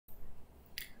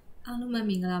အားလုံးပဲ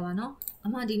မင်္ဂလာပါနော်အ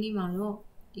မဒီနေ့မှာတော့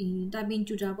ဒီ typing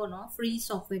tutor ပေါ့နော် free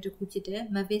software တစ်ခုဖြစ်တဲ့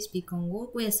Mavis Beacon ကို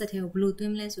ကိုယ့်ရဲ့ set ထဲကိုဘယ်လိုသွ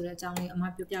င်းမလဲဆိုတဲ့အကြောင်းလေးအမ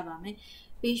ပြောပြပါမယ်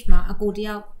page မှာအကိုတ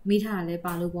ယောက်မေးထားတာလည်း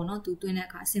ပါလို့ပေါ့နော်သူသွင်းတဲ့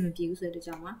အခါအဆင်မပြေဘူးဆိုတဲ့အ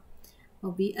ကြောင်းပါဟု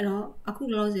တ်ပြီအဲ့တော့အခု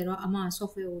လောလောဆယ်တော့အမ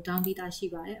software ကို down ပြီးသားရှိ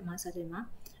ပါတယ်အမ set ထဲမှာ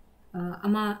အ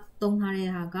မသုံးထားတဲ့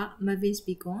ဟာက Mavis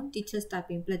Beacon Teachers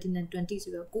Typing Platinum 20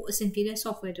ဆိုတော့ကိုအဆင်ပြေတဲ့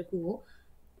software တစ်ခုကို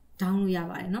down လို့ရ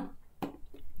ပါတယ်နော်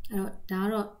အဲ့တော့ဒါက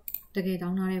တော့တကယ်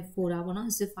down ထားတဲ့ folder ပေါ့နော်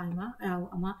zip file မှာအဲ့ဒါကို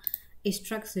အမ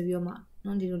extract ဆိုပြီးတော့မှ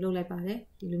နော်ဒီလိုလုပ်လိုက်ပါတယ်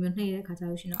ဒီလိုမျိုးနှိပ်တဲ့အခါကျ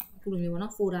လို့ရှိရင်တော့အခုလိုမျိုးပေါ့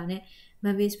နော် folder နဲ့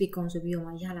Mavis Beacon ဆိုပြီးတော့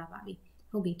မှရလာပါပြီ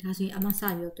ဟုတ်ပြီဒါဆိုရင်အမစ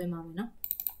ပြီးတော့တွင်းပါမယ်နော်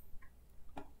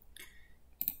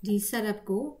ဒီ setup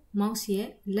ကို mouse ရဲ့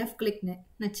left click နဲ့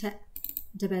နှစ်ချက်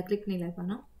double click နှိပ်လိုက်ပါ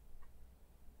နော်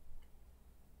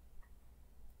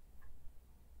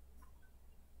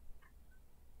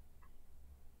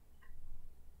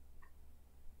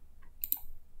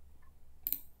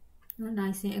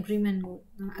license agreement ကို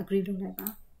agree လုပ်လိုက်ပါ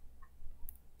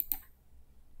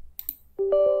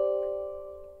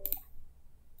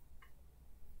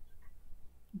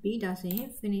ပြီးဒါဆိုရင်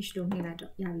finish လုပ်နှိပ်လိုက်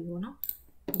တော့ရပြီပေါ့နော်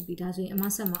ဟုတ်ပြီဒါဆိုရင်အမ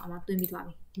ဆက်မှာအမသွင်းပြီးသွား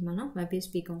ပြီဒီမှာနော် Mavis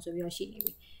Beacon ဆိုပြီးတော့ရှိနေ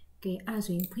ပြီကဲအဲ့ဒါ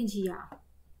ဆိုရင်ဖွင့်ကြည့်ရအောင်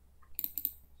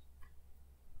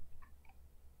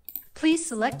Please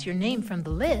select your name from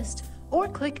the list or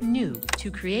click New to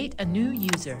create a new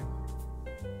user.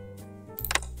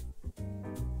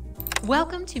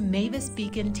 Welcome to Mavis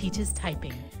Beacon Teaches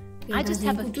Typing. I just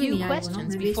have a few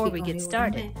questions before we get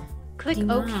started. Click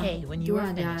OK when you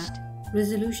are finished.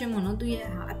 Resolution ပေါ့နော်သူရဲ့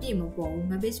ဟာအပြည့်မပေါ်ဘူး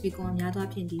Mavis Beacon အများသော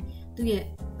အားဖြင့်ဒီသူရဲ့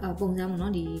ပုံစံပေါ့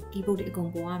နော်ဒီ keyboard တွေအကုန်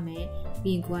ပေါ်ရမယ်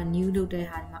ပြီးရင်ကိုက new လုပ်တဲ့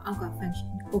ဟာဒီမှာအောက်က function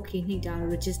OK နှိပ်တာ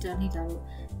လို့ register နှိပ်တာလို့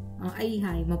အဲ့ဒီဟာ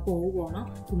တွေမပေါ်ဘူးပေါ့နော်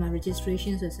ဒီမှာ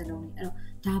registration ဆိုတဲ့စက်လုံးလေးအဲ့တော့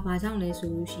ဒါဘာကြောင့်လဲဆို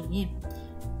လို့ရှိရင်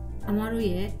အမတို့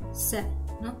ရဲ့ set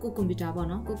နော်ကို computer ပေါ့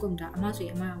နော်ကို computer အမဆိုရ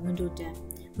င်အမက Windows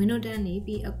 10နေ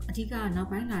ပြီးအဓိကနောက်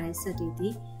ပိုင်းလာတဲ့ set တွေ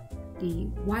ဒီ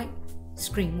white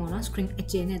screen ပေါ့နော် screen အ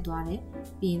ကျယ်နဲ့သွားတယ်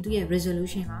ပြီးရင်သူရဲ့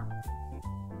resolution က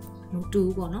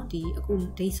2ပေါ့နော်ဒီအခု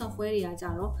day software တွေကကြ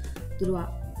တော့သူတို့က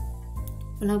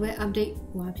ဘယ်လောက်ပဲ update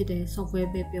ဟိုဖြစ်တဲ့ software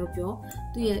ပဲပြော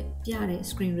သူရဲ့ပြတဲ့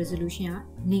screen resolution က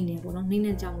နှိမ့်နေပေါ့နော်နှိမ့်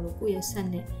နေကြမလို့ကိုယ့်ရဲ့ set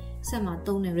မှာ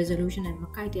သုံးတဲ့ resolution နဲ့မ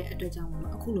ကိုက်တဲ့အတွက်ကြောင့်မ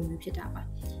လို့အခုလိုမျိုးဖြစ်တာပါ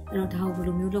အဲ့တော့ဒါကိုဘယ်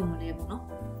လိုမျိုးလုပ်မလဲပေါ့နော်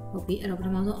ဟုတ်ပြီအဲ့တော့ပထ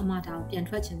မဆုံးအမဒါကိုပြန်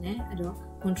ထွက်ချင်တယ်အဲ့တော့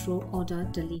control order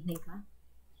delete နှိပ်ပါ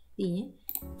ပြီးရင်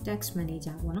text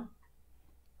manager ပေါ့နော်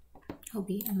ဟုတ်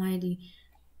ပြီအမရဲ့ဒီ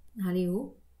ဟာလေးကို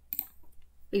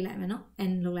ပေးလိုက်မယ်နော်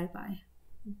end လုပ်လိုက်ပါတယ်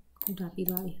ခုဒါပြီး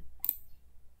သွားပြီ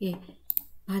ကဲ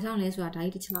ဘာကြောင့်လဲဆိုတာဒါ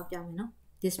ကြီးတစ်ချက်လောက်ပြမယ်နော်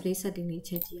display setting လေး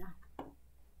ချက်ကြည့်အောင်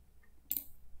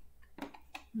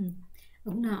အ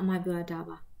ခုနအမပြောတာ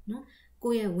ပါနော်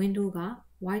ကိုယ့်ရဲ့ window က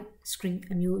white screen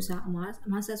အမျိုးအစားအ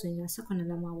မဆက်ဆိုရင်18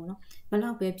လက်မပေါ့နော်ဘယ်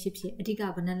လောက်ပဲဖြစ်ဖြစ်အဓိက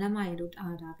ဘယ်နှလက်မရေလို့ဒါ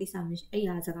ကိစ္စမရှိအဲ့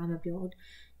ဟာစကားမပြော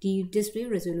ဒီ display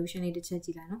resolution လေးတစ်ချက်ကြ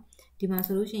ည့်လိုက်နော်ဒီမှာ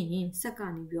ဆိုလို့ရှိရင်ဆက်က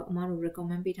နေပြီးတော့အမတို့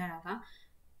recommend ပေးထားတာက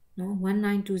နော်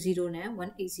1920နဲ့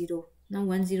180နော်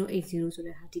1080ဆို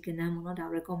တဲ့ဟာဒီကဏ္ဍပေါ့နော်ဒါ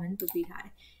recommend လုပ်ပေးထားတ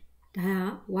ယ်ဒါက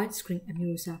white screen အ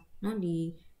မျိုးအစားနော်ဒီ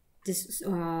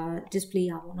display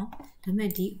ရပါတော့ဒါပေမဲ့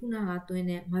ဒီခုနကသွင်း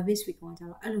တဲ့ Mavis Beacon ကကျ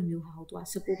တော့အဲ့လိုမျိုးဟာကိုသူက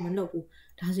support မလုပ်ဘူး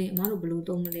ဒါဆိုရင်အမတို့ဘယ်လို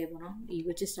သုံးမလဲပေါ့နော်ဒီ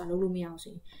register လုပ်လို့မရအောင်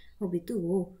ဆိုရင်ဟုတ်ပြီသူ့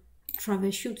ကို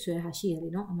troubleshoot ဆိုတဲ့ဟာရှိရလေ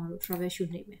နော်အမတို့ troubleshoot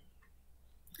နှိပ်မယ်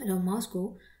အဲ့တော့ mouse ကို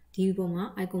ဒီပုံမှာ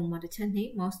icon မှာတစ်ချက်နှိ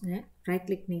ပ် mouse နဲ့ right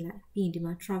click နှိပ်လိုက်ပြီးရင်ဒီ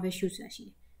မှာ troubleshoot ဆိုတာရှိတ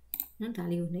ယ်နော်ဒါ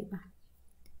လေးကိုနှိပ်ပါ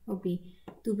ဟုတ်ပြီ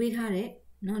သူပေးထားတဲ့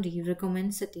နော်ဒီ recommend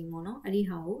setting ပေါ့နော်အဲ့ဒီ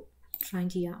ဟာကို try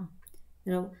ကြည့်ရအောင်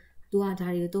အဲ့တော့သူကဒါတွေ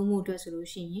ကိုသုံးဖို့အတွက်ဆိုလို့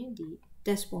ရှိရင်ဒီ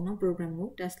test ပေါ့နော် program ကို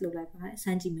test လုပ်လိုက်ပါတယ်စ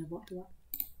မ်းကြည့်မယ်ပေါ့သူက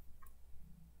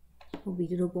ဟုတ်ပြီ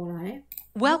ဒီလိုပေါ်လာတယ်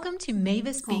Welcome to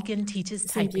Mavis Beacon Teaches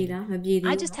Typing.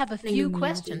 I just have a few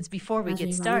questions before we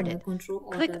get started.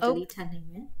 Click OK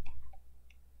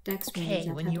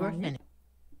when you are finished.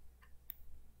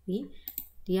 ဒီ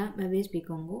က Mavis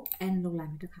Beacon ကို end လုပ်လို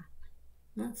က်မယ်တခါ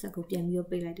နော်စက်ကိုပြန်ပြီးတော့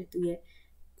ပိတ်လိုက်တယ်သူရဲ့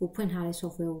ကိုဖွင့်ထားတဲ့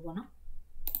software ကိုပေါ့နော်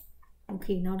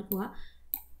Okay နောက်တစ်ခုက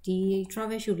ဒီ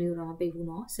troubleshoot လေးကိုတော့မပိတ်ဘူး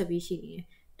เนาะဆက်ပြီးရှိနေတယ်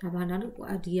ဒါပါနောက်တစ်ခု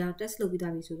ဒီဟာ test လုပ်ပြီး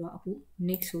သားပြီဆိုတော့အခု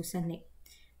next ကိုဆက်နေ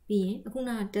ပြီးရင်အခုန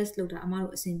က test လုပ်တာအမ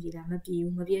တို့အဆင်ပြေတာမပြေ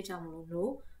ဘူးမပြေကြမ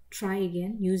လို့ try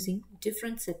again using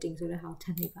different settings ဆိုတဲ့ဟာကိုထ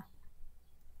ပ်နေပါ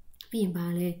ပြီးရင်ပါ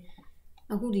လဲ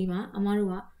အခုဒီမှာအမတို့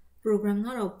က program က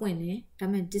တော့ပွင့်တယ်ဒါပေ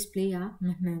မဲ့ display ကမ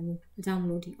မှန်ဘူးဒါကြောင့်မ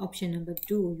လို့ဒီ option number 2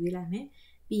ကိုရွေးလိုက်မယ်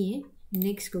ပြီးရင်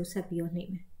next ကိုဆက်ပြီးတော့နှိပ်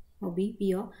မယ်ဟုတ်ပြီ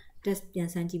ပြီးတော့ test ပြန်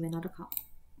စမ်းကြည့်မယ်နောက်တစ်ခါ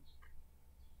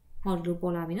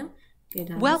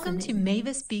Welcome to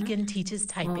Mavis Beacon Teaches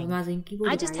Typing.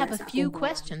 I just have a few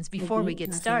questions before we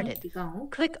get started.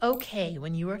 Click OK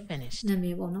when you are finished.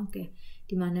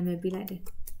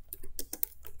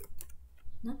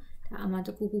 နော်ဒါအမှတ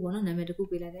စ်ခုခုပေါ့နော်နာမည်တစ်ခု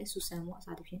ပေးလိုက်တဲ့ Susan ပေါ့အ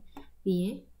စားတစ်ဖြင့်ပြီးရ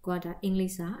င်ကိုကဒါအင်္ဂလိ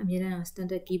ပ်စာအမြဲတမ်း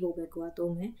standard keyboard ပဲကိုက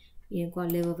သုံးမယ်ပြီးရင်ကိုက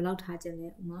level ဘယ်လောက်ထားခြင်းလဲ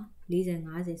ဥမာ40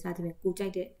 50စသဖြင့်ကိုကြို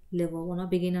က်တဲ့ level ပေါ့နော်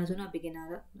beginner ဆိုတော့ beginner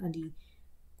တော့ဒီ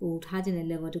ကိုထားခြင်းတဲ့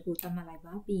level တစ်ခုသတ်မှတ်လိုက်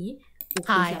ပါပြီးရင်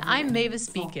Hi, I'm Mavis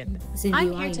Beacon.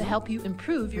 I'm here to help you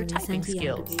improve your typing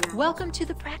skills. Welcome to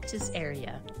the practice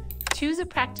area. Choose a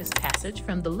practice passage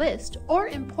from the list or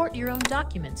import your own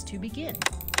documents to begin.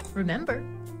 Remember,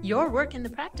 your work in the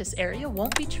practice area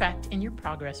won't be tracked in your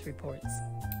progress reports.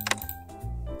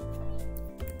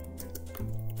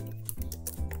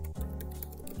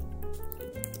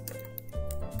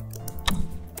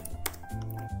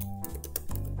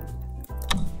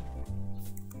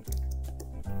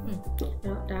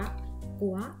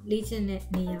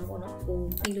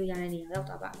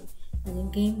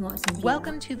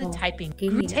 Welcome to the typing.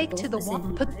 Take to the wall,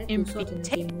 put in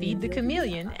feed the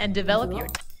chameleon, and develop your.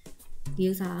 ဒီ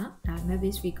ဥစားဒါ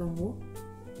Mavis Beacon ကို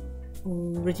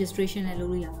registration နဲ့လုပ်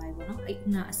လို့ရပါတယ်ပေါ့နော်အဲ့ခု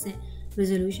နအဆင့်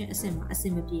resolution အဆင့်မှာအဆ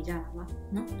င့်မပြေကြတာပါ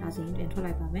နော်ဒါဆိုရင်ပြန်ထွက်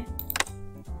လိုက်ပါမယ်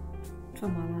ထွ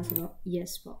က်မှာလားဆိုတော့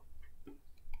yes ပေါ့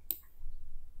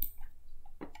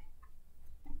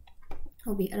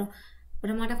ဟုတ်ပြီအဲ့တော့ပ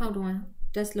ထမတစ်ခေါက်တော့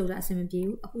test လုပ်တာအဆင်မပြေ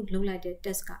ဘူးအခုလုပ်လိုက်တဲ့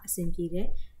test ကအဆင်ပြေတယ်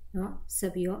နော်ဆ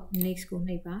က်ပြီးတော့ next ကို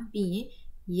နှိပ်ပါပြီးရင်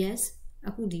yes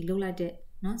အခုဒီလုပ်လိုက်တဲ့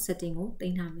နော် setting ကိုတ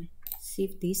င်ထားမယ်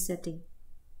save this setting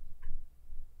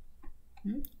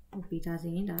ဟုတ်ပြီဒါ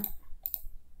ဆိုရင်ဒါ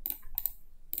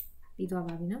ပြီးသွား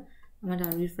ပါပြီနော်အမှဒါ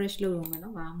refresh လုပ်ရမယ်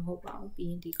နော်ဘာမှမဟုတ်ပါဘူးပြီး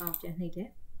ရင်ဒီကောင်ပြန်နှိပ်တယ်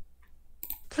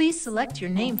Please select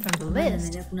your name from the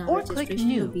list or click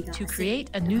New to create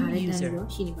a new user.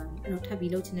 ရှိနေပါပြီအဲ့တော့ထပ်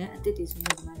ပြီးလုပ်ချင်တဲ့အသစ်တွေဆိုရ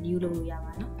င်ဒီမှာ new လုပ်လို့ရ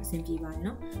ပါတယ်နော်အဆင်ပြေပါတယ်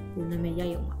နော်ကိုနာမည်ရို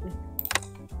က်ရုံပါပဲ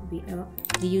ပြီးအဲ့တော့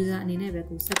ဒီ user အနေနဲ့ပဲ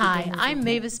ကိုဆက်ပြီး Hi, I'm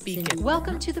Mavis Beacon.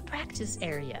 Welcome to the practice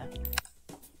area.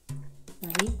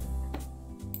 ပါပြီ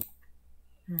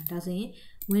ဒါဆိုရင်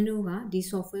window ကဒီ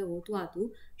software ကိုသူ့အတူ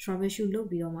troubleshoot လုပ်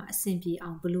ပြီးတော့မှအဆင်ပြေ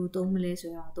အောင်ဘယ်လိုသုံးမလဲ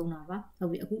ဆိုတော့သုံးတာပါဟု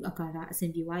တ်ပြီအခုအခါဒါအဆ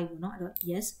င်ပြေသွားပြီပေါ့နော်အဲ့တော့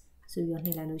yes ဆိုပြီးတော့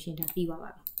နှိပ်လိုက်လို့ရှိရင်ဒါပြီးသွားပါ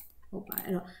ပြီဟုတ်ပါ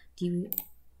အဲ့တော့ဒီ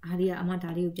အားလေးကအမှဒါ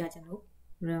လေးကိုပြချင်လို့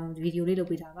ဗီဒီယိုလေးလုပ်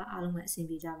ပေးတာပါအားလုံးပဲအဆင်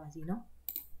ပြေကြပါစေနော်